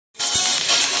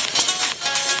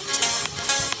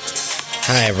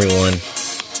Hi everyone.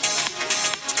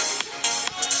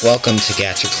 Welcome to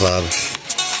Gacha Club.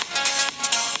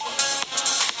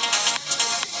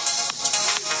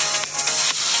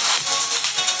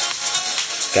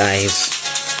 Guys,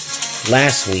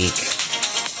 last week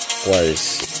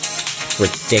was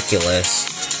ridiculous.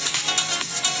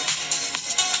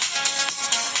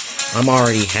 I'm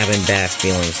already having bad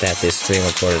feelings that this stream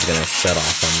recorder is gonna shut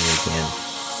off on me again.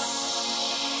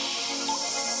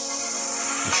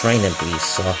 I'm trying to be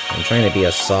soft. I'm trying to be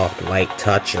a soft, light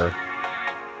toucher.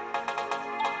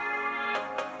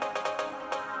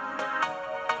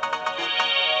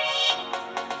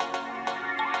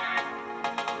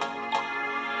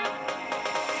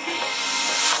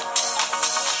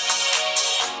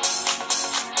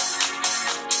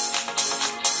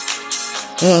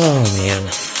 Oh man.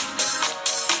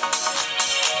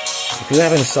 If you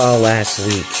haven't saw last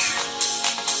week,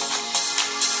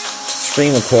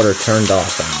 screen recorder turned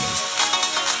off on me.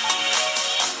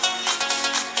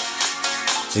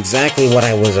 It's exactly what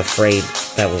I was afraid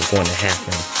that was going to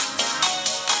happen.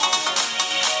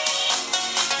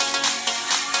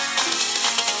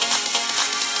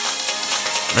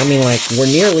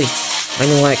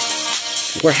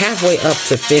 We're halfway up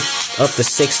to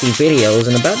 60 videos,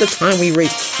 and about the time we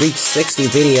reach 60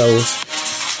 videos,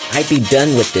 I'd be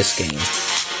done with this game.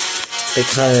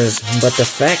 But the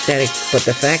fact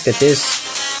that this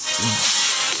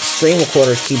stream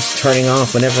recorder keeps turning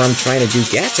off whenever I'm trying to do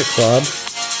Gacha Club,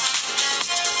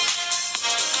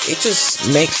 it just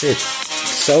makes it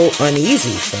so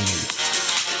uneasy for me.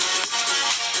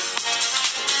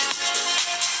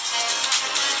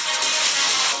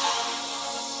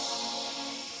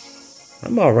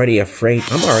 I'm already afraid.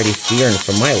 I'm already fearing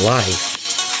for my life.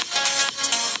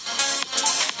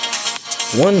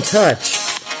 One touch,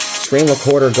 screen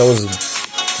recorder goes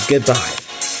goodbye.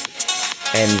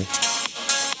 And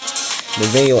the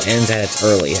video ends at its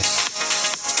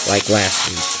earliest, like last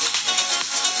week.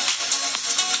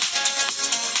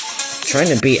 I'm trying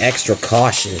to be extra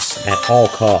cautious at all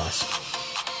costs.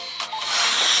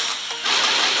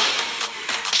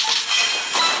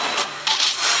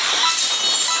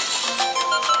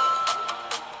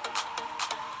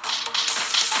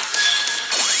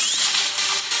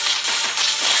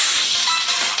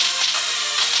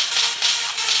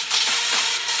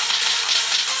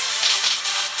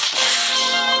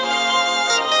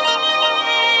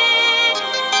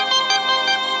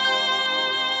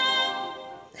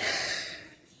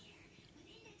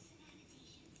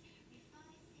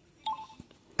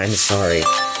 I'm sorry.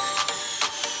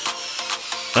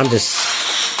 I'm just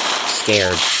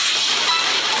scared.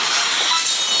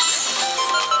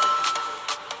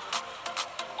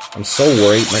 I'm so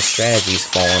worried my strategy's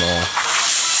falling off.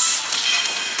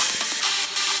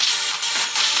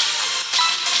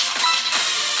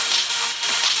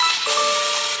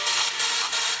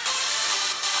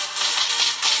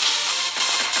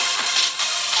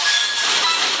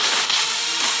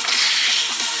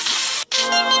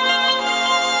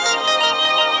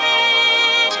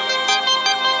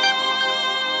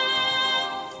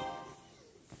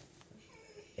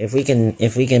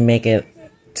 If we can make it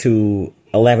to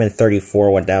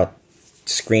 11:34 without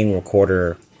screen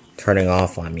recorder turning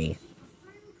off on me.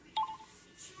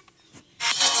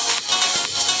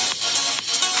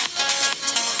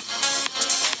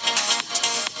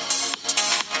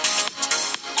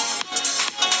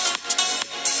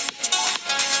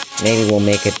 Maybe we'll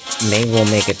make it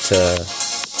to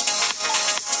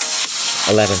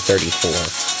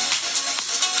 11:34.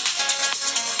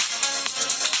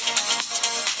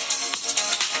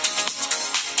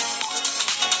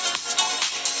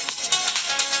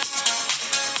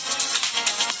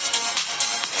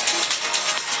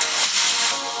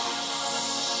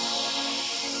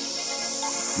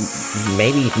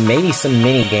 Maybe some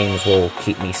mini games will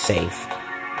keep me safe.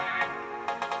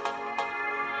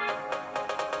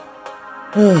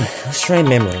 Let's try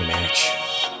memory match.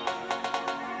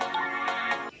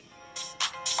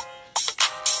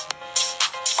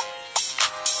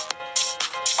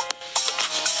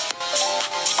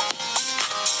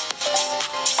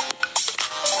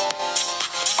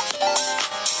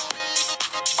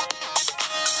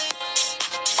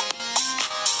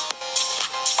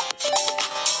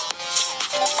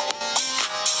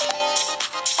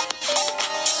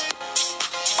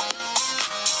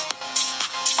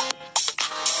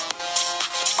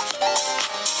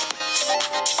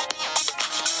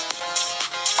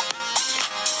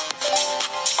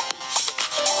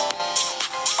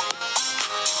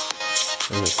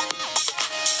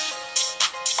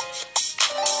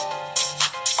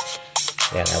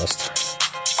 Yeah, that was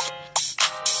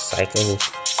Psycho.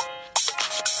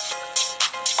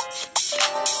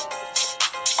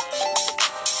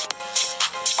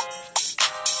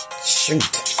 Shoot.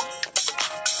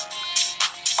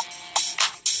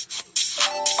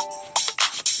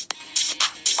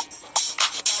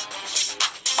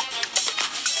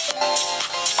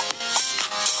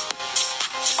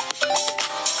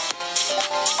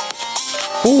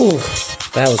 Ooh,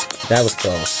 that was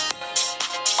close.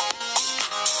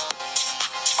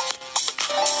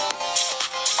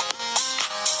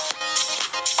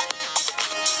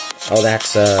 Oh,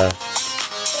 that's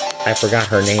I forgot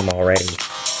her name already,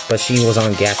 but she was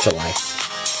on Gacha Life.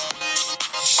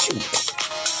 Shoot.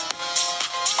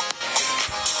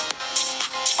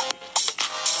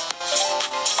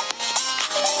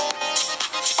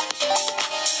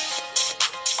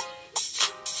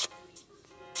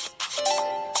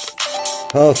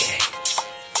 Okay.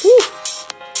 Whew.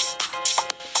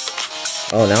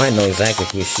 Oh, now I know exactly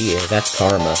who she is. That's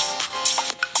Karma.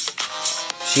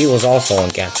 She was also on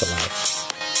Gacha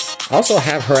Life. I also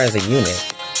have her as a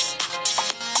unit.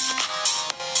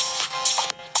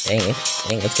 Dang,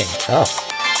 it's getting tough.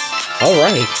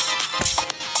 Alright.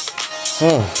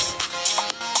 Oh.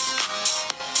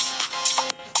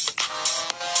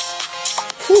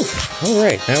 Whew.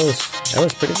 Alright, that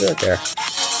was pretty good there.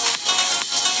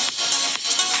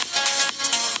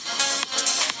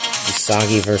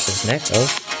 Usagi versus Neko.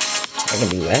 I can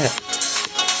do that.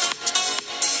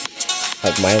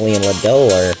 Like Miley and Lido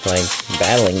are like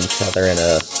battling each other in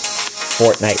a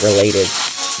Fortnite-related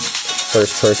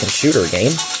first-person shooter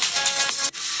game.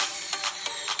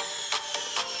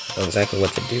 Know exactly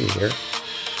what to do here.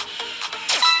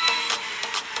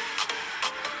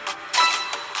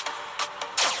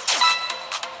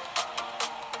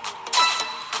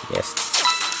 Yes.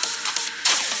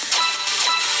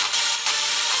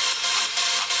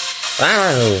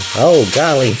 Wow! Oh,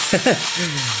 golly!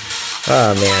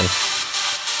 Oh, man.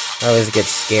 I always get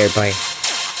scared by...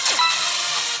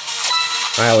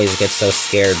 I always get so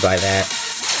scared by that.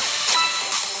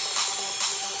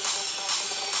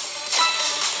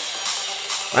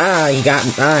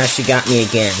 She got me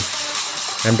again.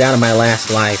 I'm down to my last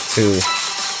life, too.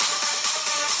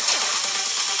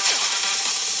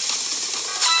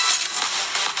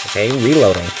 Okay,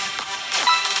 reloading.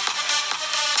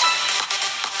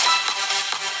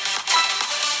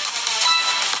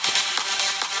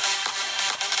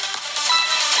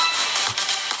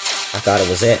 I thought it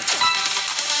was it.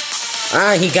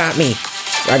 He got me.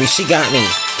 I mean, she got me.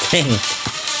 Dang.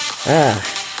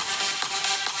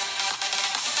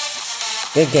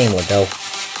 Good game, Lido.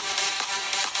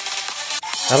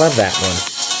 I love that one.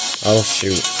 Oh,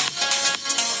 shoot.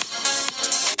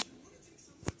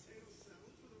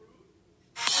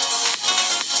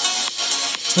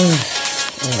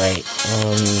 Alright,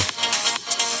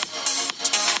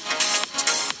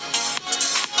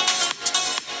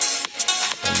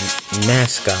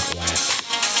 mascot whack.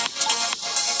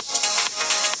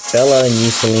 Bella and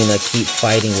Yuselina keep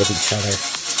fighting with each other.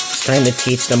 It's time to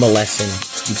teach them a lesson.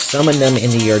 You've summoned them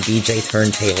into your DJ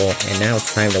turntable, and now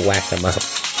it's time to whack them up.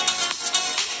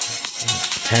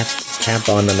 Tap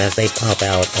on them as they pop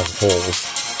out of holes.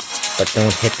 But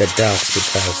don't hit the ducks,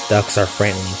 because ducks are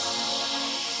friendly.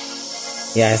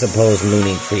 Yeah, I suppose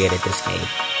Looney created this game.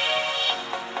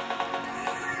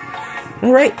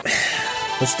 Alright,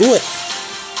 let's do it.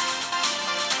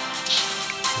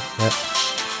 Yep.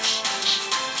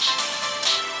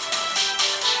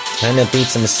 Time to beat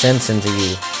some sense into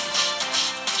you.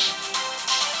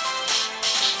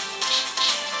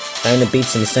 Time to beat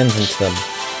some sense into them.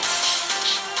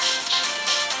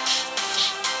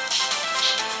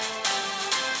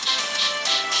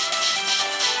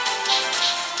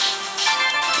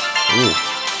 Ooh,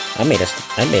 I made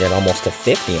it almost to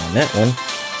 50 on that one.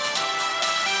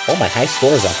 Oh, my high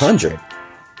score is 100.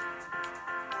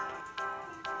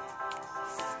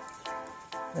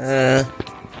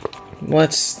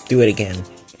 Let's do it again.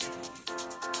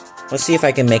 Let's see if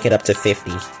I can make it up to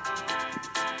 50.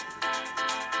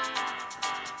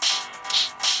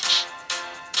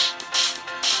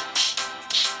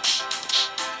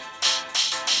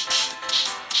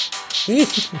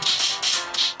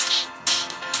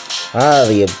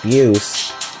 The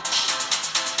abuse.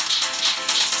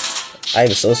 I'm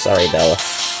so sorry, Bella.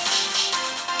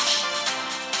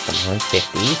 Come on,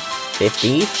 50.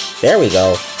 50. There we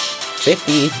go.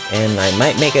 50, and I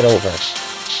might make it over.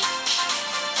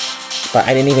 But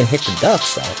I didn't even hit the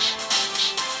ducks, though.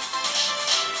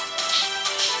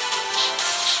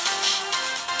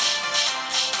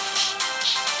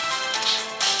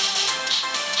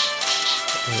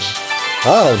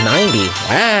 Oh, 90.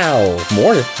 Wow.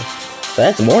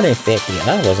 That's more than 50.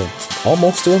 I was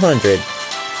almost to 100.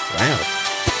 Wow.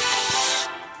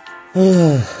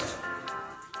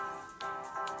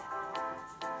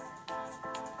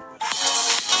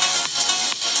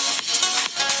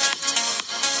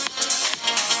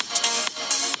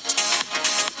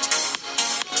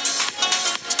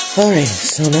 Alright,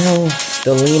 so now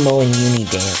the Limo and Uni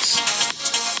dance.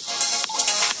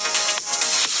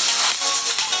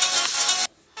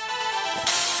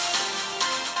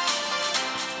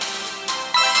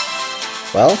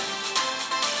 Well?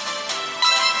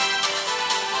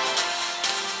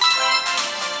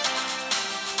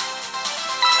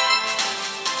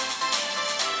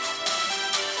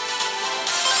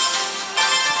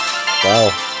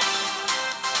 Well,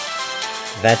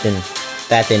 that didn't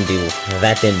do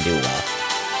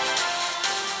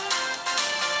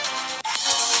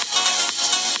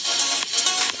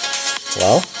well.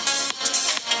 Well,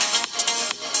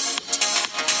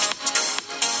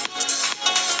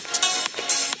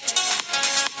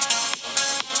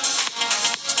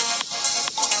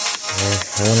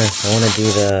 I wanna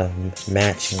do the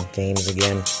match games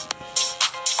again.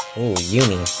 Ooh,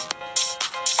 Uni.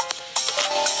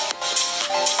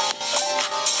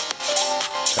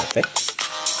 Perfect.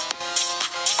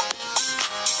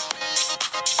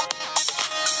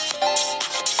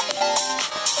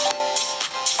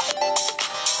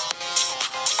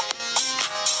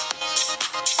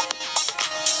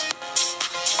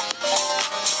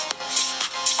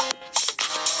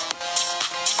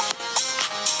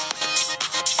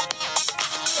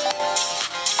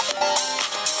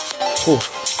 Whew.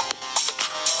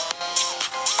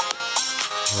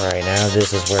 Alright, now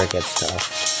this is where it gets tough.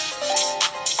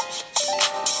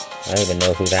 I don't even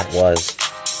know who that was.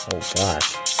 Oh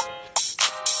gosh.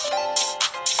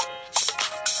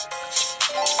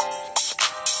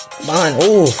 Come on,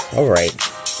 ooh, alright.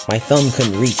 My thumb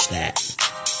couldn't reach that.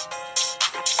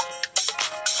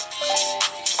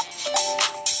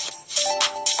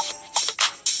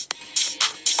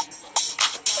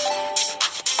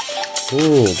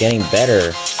 Ooh, getting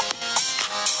better.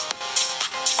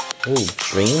 Ooh,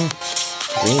 Dreamer?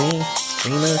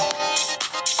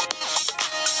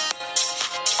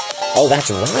 Oh, that's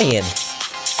Ryan!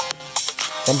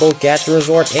 From both Gacha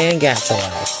Resort and Gacha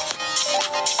Life.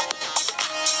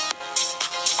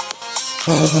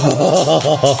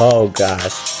 Oh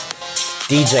gosh.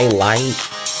 DJ Light,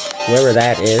 whoever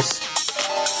that is.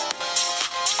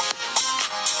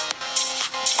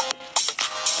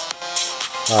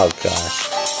 Oh gosh.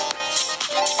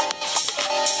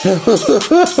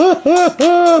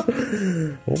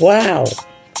 Wow.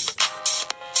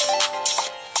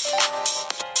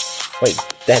 Wait,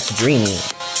 that's Dreamy.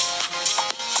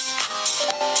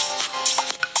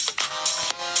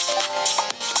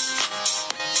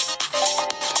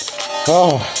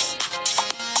 Oh.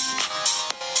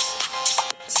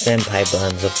 Senpai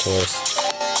buns, of course.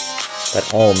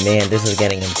 But oh man, this is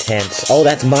getting intense. Oh,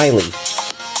 that's Miley.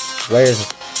 Where's...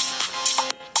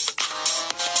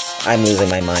 I'm losing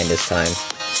my mind this time.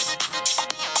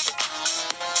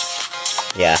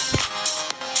 Yeah.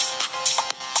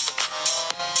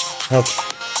 Okay.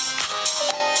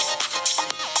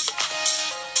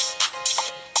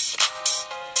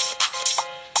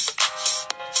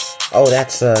 Oh,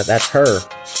 that's her.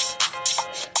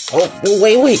 Oh,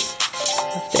 wait.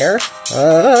 There?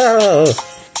 Oh.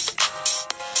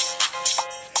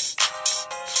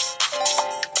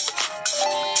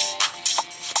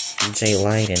 DJ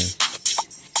Leiden.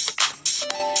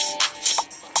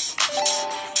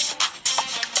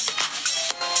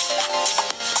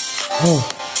 Oh.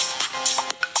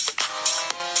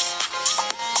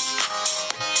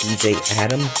 DJ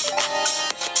Adam.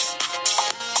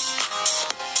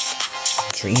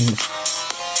 Dream.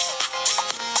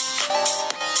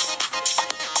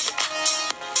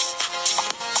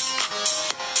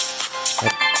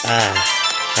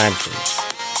 I'm free.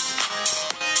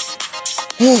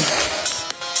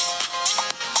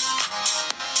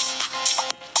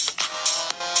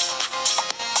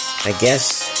 I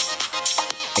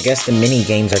guess the mini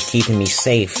games are keeping me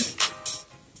safe.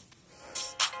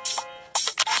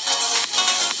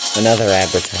 Another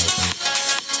advertisement.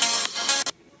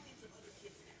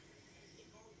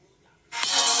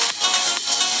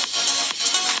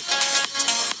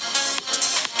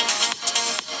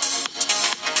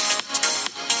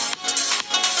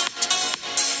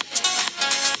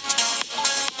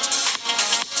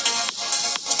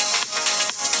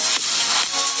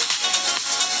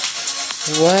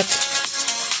 What?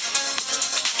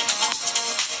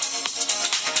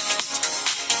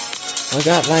 I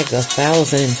got like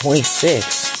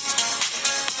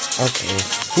 1,026. Okay,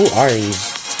 who are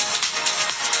these?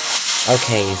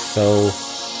 Okay, so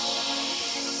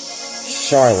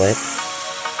Charlotte,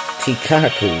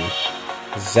 Tikaku,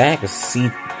 Zack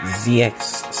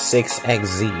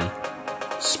ZX6XZ,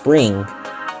 Spring,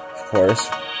 of course,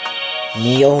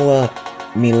 Miloa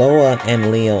and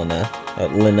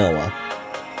Lenoa,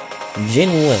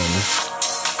 Jinwen,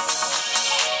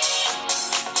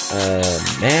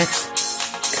 Matt,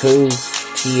 Ko,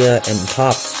 Tia, and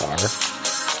Popstar.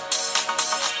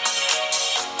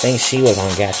 I think she was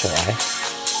on Gacha Life.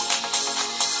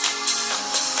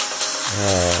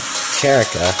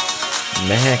 Cherika,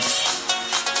 Max,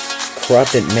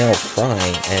 Corrupted Male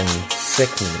Crying, and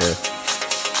Sickmeter.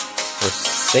 Or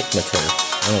Sickmeter. I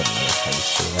don't know how you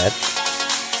say that.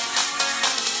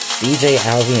 DJ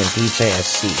Alvy and DJ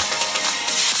SC.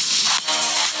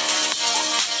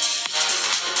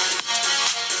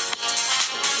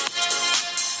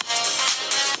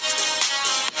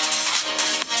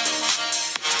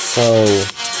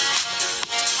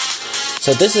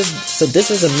 So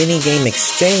this is a minigame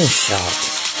exchange shop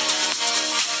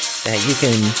that you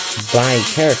can buy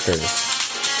characters.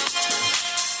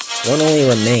 One only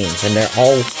remains, and they're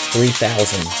all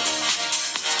 3,000.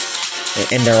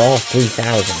 And they're all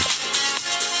 3,000.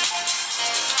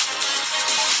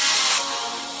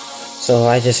 So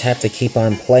I just have to keep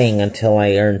on playing until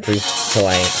I earn that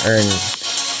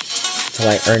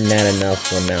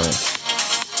enough amount.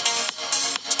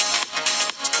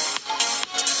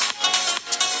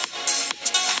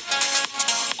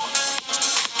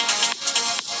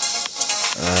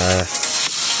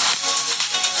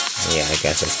 Yeah, I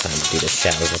guess it's time to do the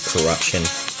Shadows of Corruption.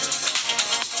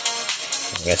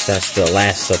 I guess that's the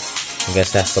last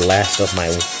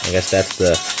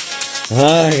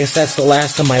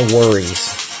of my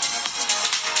worries.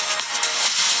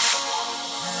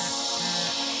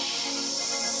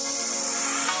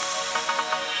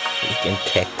 Freaking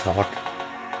TikTok.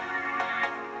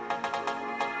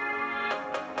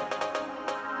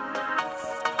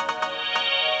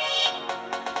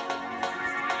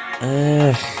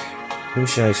 Who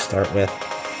should I start with?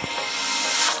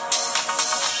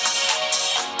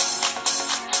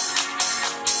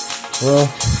 Well,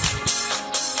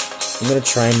 I'm gonna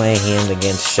try my hand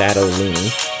against Shadow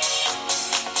Looney.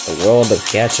 The world of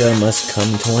Gacha must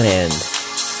come to an end.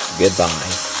 Goodbye.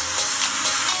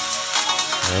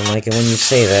 I don't like it when you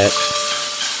say that.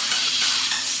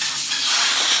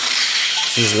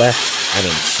 He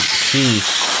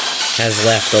has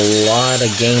left a lot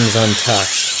of games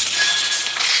untouched.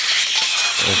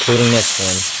 Including this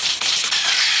one.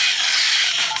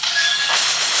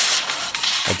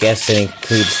 I guess it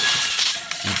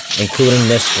including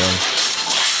this one.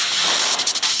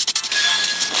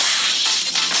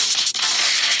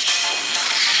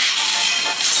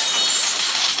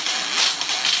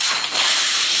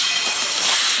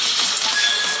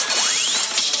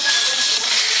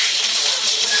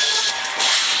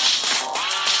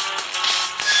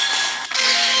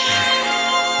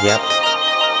 Yep.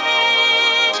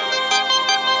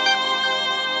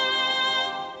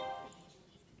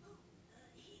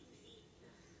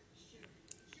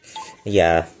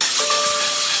 Yeah.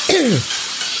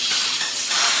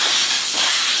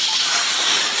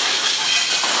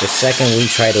 The second we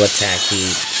try to attack,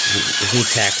 he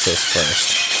attacks us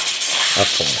first. Of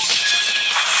course.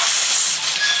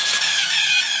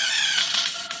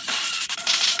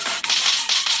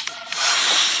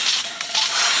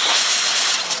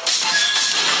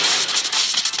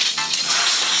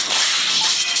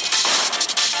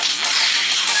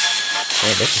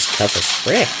 Man, this is tough as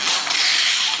frick.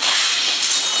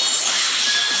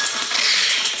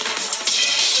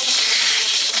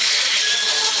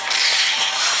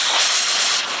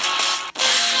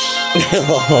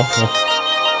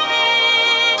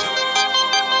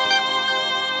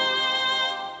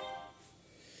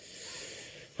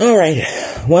 Alright,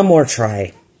 one more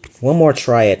try. One more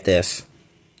try at this.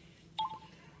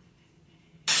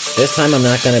 This time I'm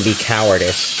not gonna be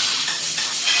cowardice.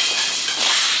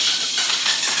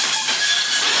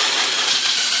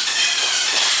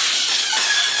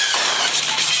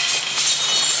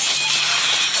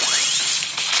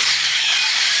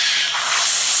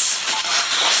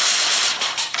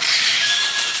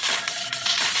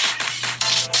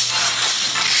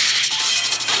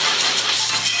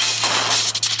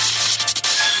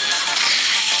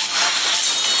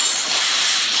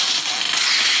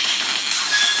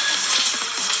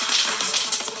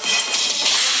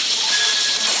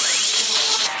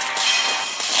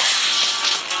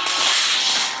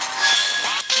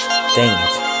 Dang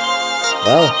it.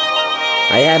 Well,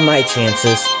 I had my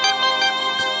chances.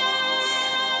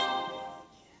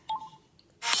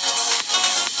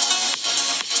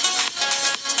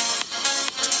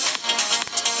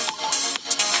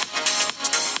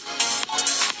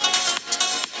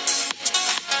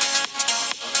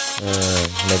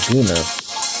 Laguna.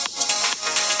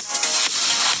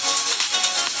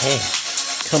 Hey,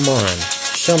 come on.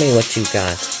 Show me what you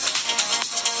got.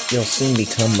 You'll soon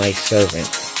become my servant.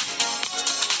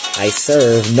 I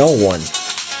serve no one.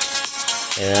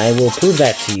 And I will prove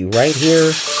that to you right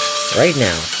here, right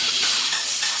now.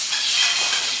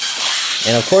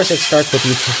 And of course it starts with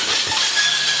you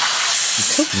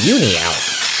took Uni out.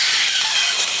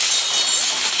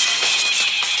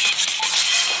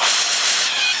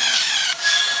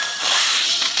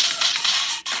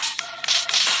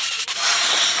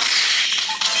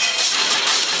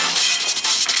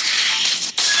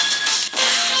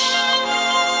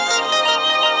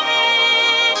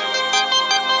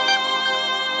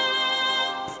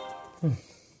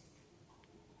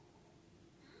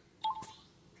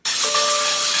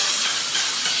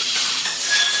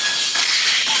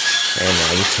 And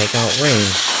now you take out Rain.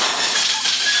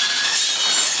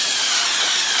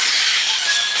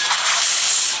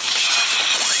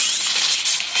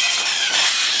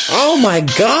 Oh my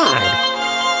god!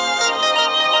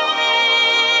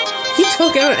 He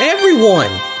took out everyone!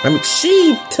 I mean,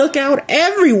 she took out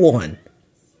everyone!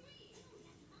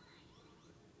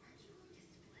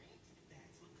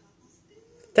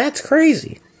 That's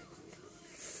crazy.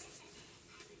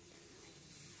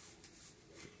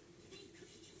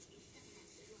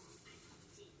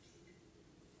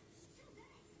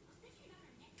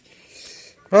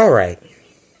 Alright.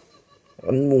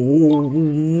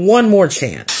 One more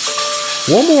chance.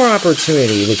 One more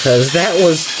opportunity, because that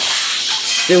was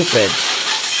stupid.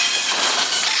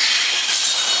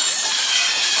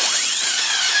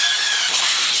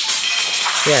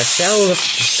 Yeah,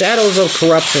 Shadows of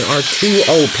Corruption are too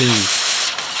OP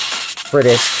for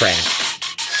this crap.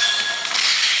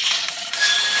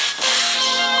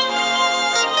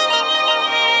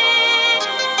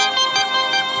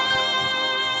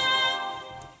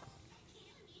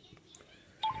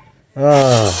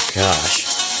 Oh, gosh.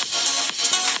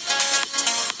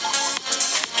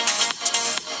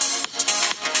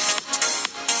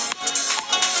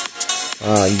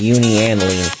 Uni and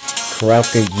Lean.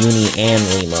 Corrupted Uni and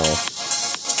Limo.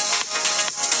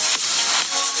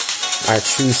 Our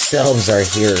true selves are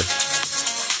here.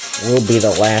 We'll be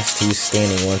the last two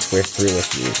standing once we're through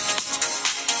with you.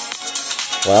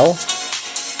 Well,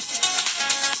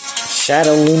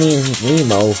 Shadow Uni and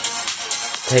Limo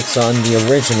takes on the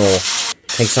original,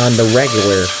 takes on the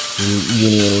regular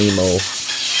Uni and Limo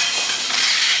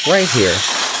right here.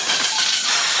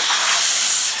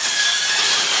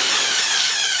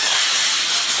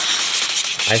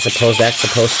 I suppose that's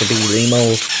supposed to be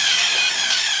Limo.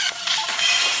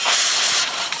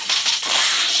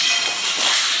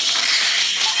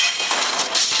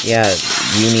 Yeah,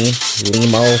 Uni,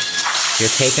 Limo,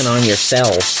 you're taking on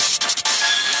yourselves.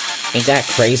 Ain't that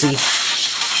crazy?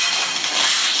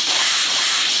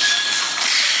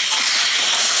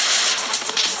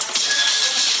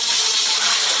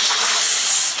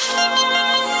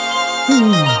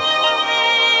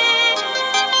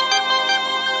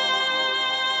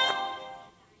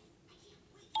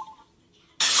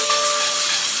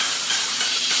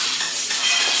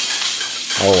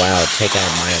 Oh wow, take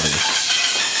out Miley.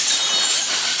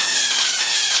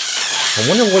 I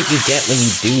wonder what you get when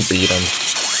you do beat him.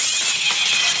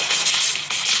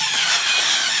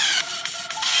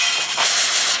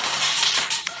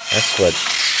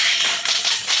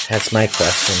 That's my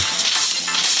question.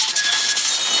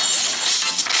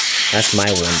 That's my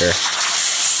wonder.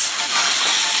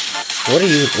 What do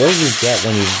you get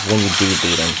when you do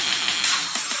beat him?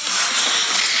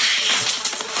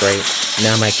 Great.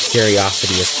 Now my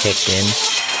curiosity is kicked in.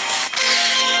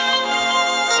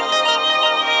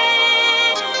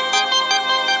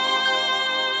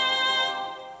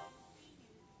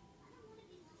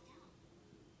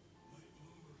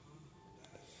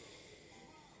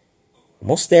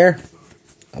 Almost there.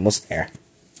 Almost there.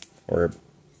 Or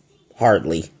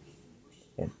hardly.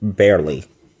 Or barely.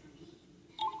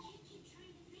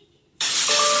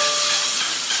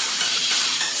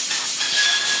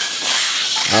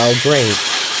 Oh, great.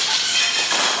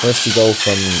 First you go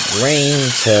from Rain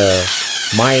to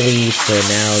Miley to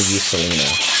now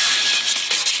Yuselina.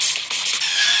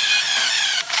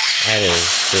 That is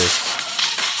just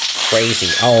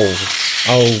crazy. Oh,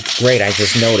 great, I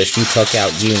just noticed you took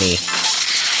out Uni.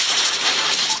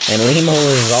 And Limo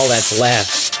is all that's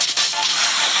left.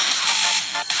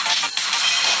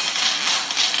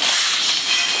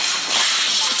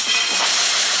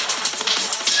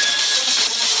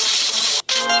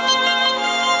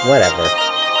 Whatever.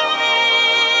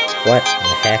 What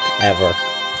the heck ever.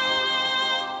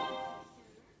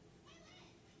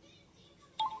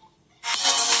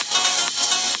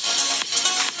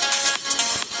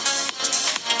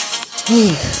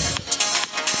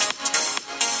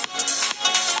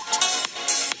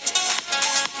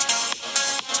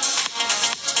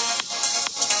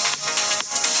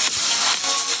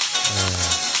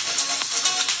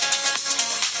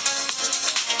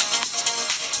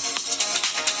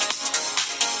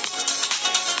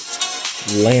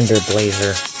 Lander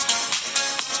Blazer.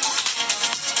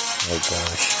 Oh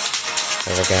gosh.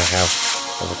 I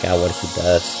forgot what he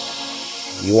does.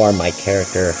 You are my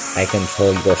character. I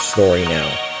control your story now.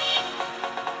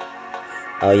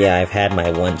 Oh yeah, I've had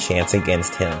my one chance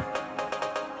against him.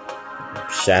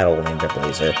 Shadow Lander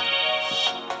Blazer.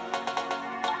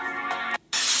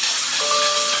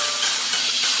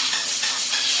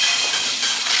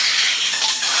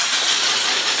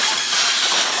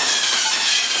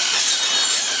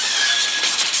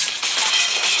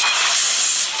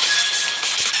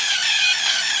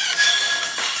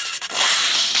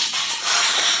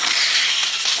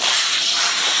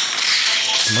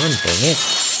 Come on, bring it.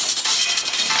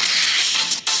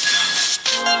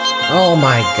 Oh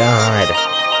my god.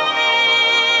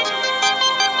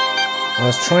 I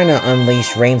was trying to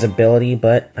unleash Rain's ability,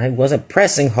 but I wasn't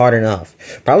pressing hard enough.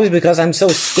 Probably because I'm so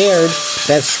scared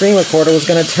that screen recorder was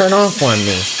gonna turn off on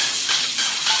me.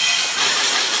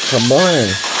 Come on,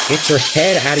 get your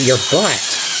head out of your butt.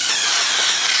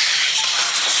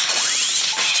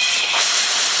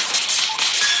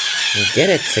 Get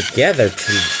it together,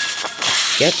 T.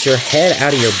 Get your head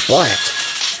out of your butt.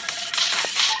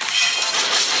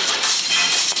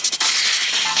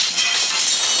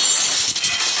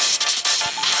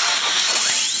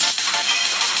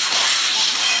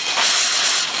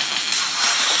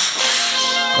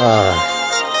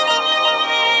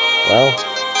 Well,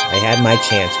 I had my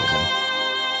chance with him.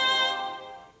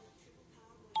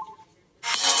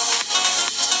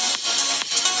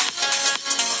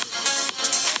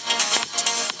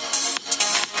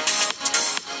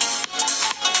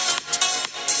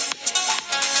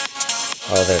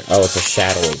 Oh, it's a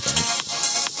shadow again.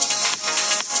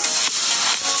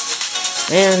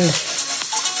 And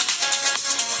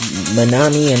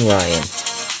Manami and Ryan.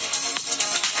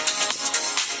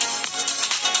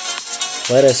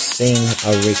 Let us sing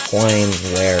a requiem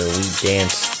where we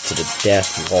dance to the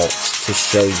death waltz to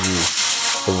show you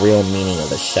the real meaning of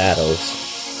the shadows.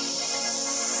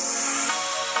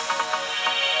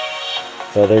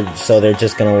 So they're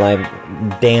just gonna like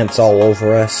dance all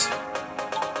over us.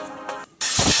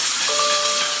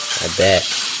 I bet.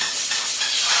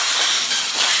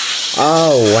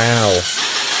 Oh wow.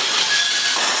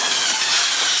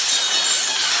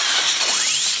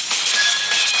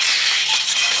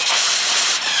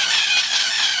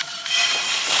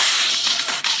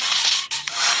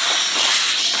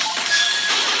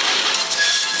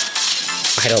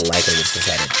 I don't like where this is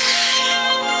headed.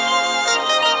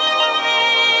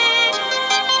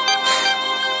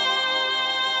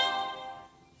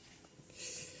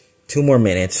 Two more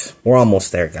minutes. We're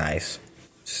almost there, guys.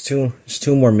 Just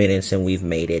two more minutes and we've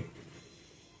made it.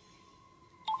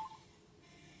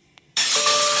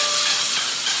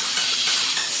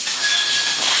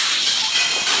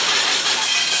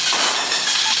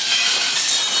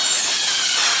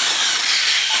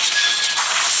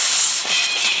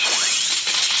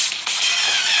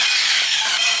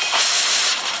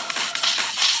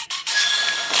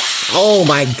 Oh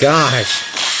my gosh.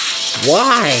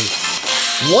 Why?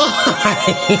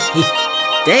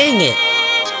 Why? Dang it.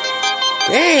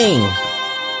 Dang.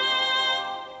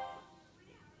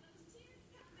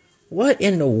 What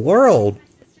in the world?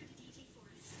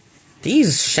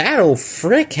 These shadow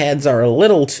frickheads are a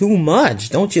little too much,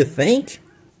 don't you think?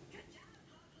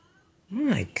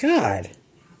 My god.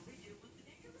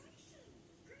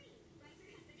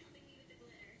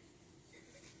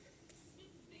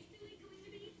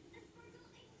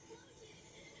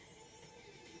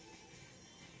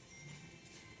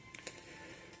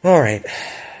 Alright.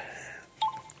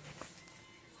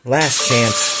 Last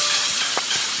chance.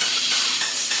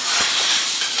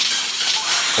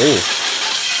 Ooh.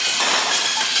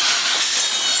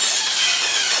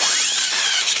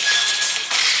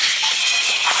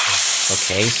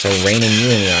 Okay, so Rain and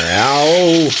Yumi are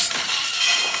out.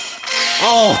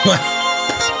 Oh my.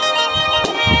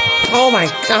 Oh my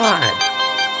god.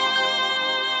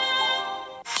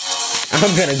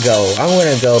 I'm gonna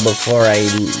go before I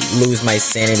lose my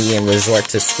sanity and resort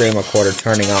to screen recorder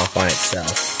turning off on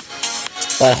itself.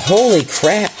 But holy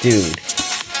crap, dude.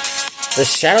 The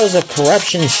Shadows of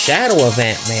Corruption shadow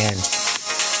event, man.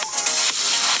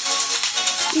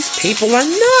 These people are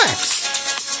nuts.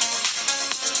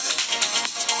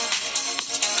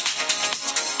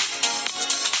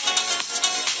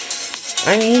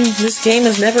 I mean, this game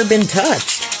has never been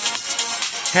touched.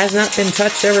 Has not been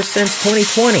touched ever since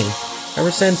 2020. Ever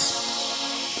since,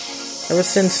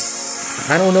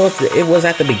 I don't know if it was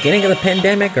at the beginning of the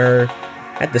pandemic, or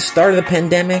at the start of the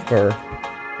pandemic, or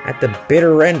at the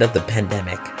bitter end of the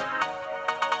pandemic.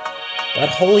 But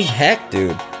holy heck,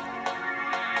 dude.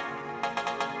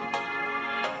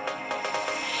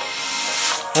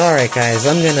 Alright guys,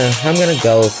 I'm gonna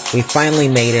go. We finally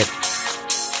made it.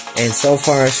 And so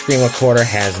far, Screen Recorder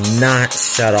has not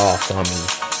shut off on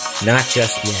me. Not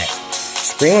just yet.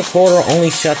 Screen Recorder only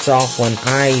shuts off when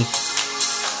I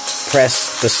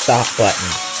press the stop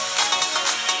button.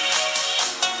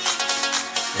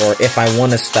 Or if I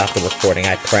want to stop the recording,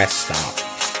 I press stop.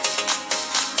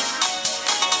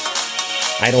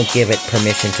 I don't give it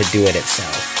permission to do it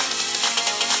itself.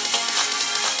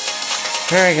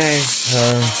 Alright guys,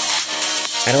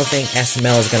 I don't think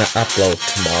SML is gonna upload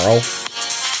tomorrow.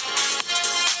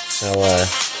 So,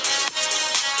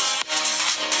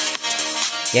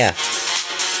 yeah.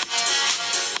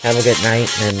 Have a good night,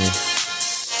 and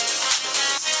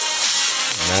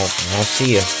I'll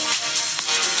see you.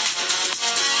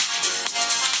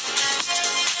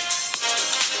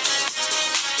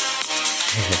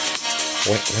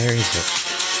 Where is it?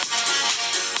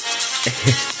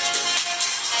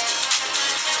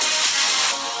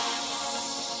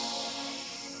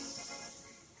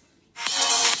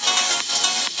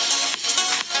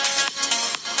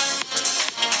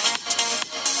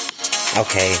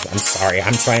 Okay, I'm sorry.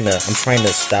 I'm trying to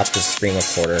stop the screen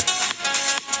recorder.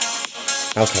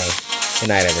 Okay. Good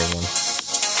night, everyone.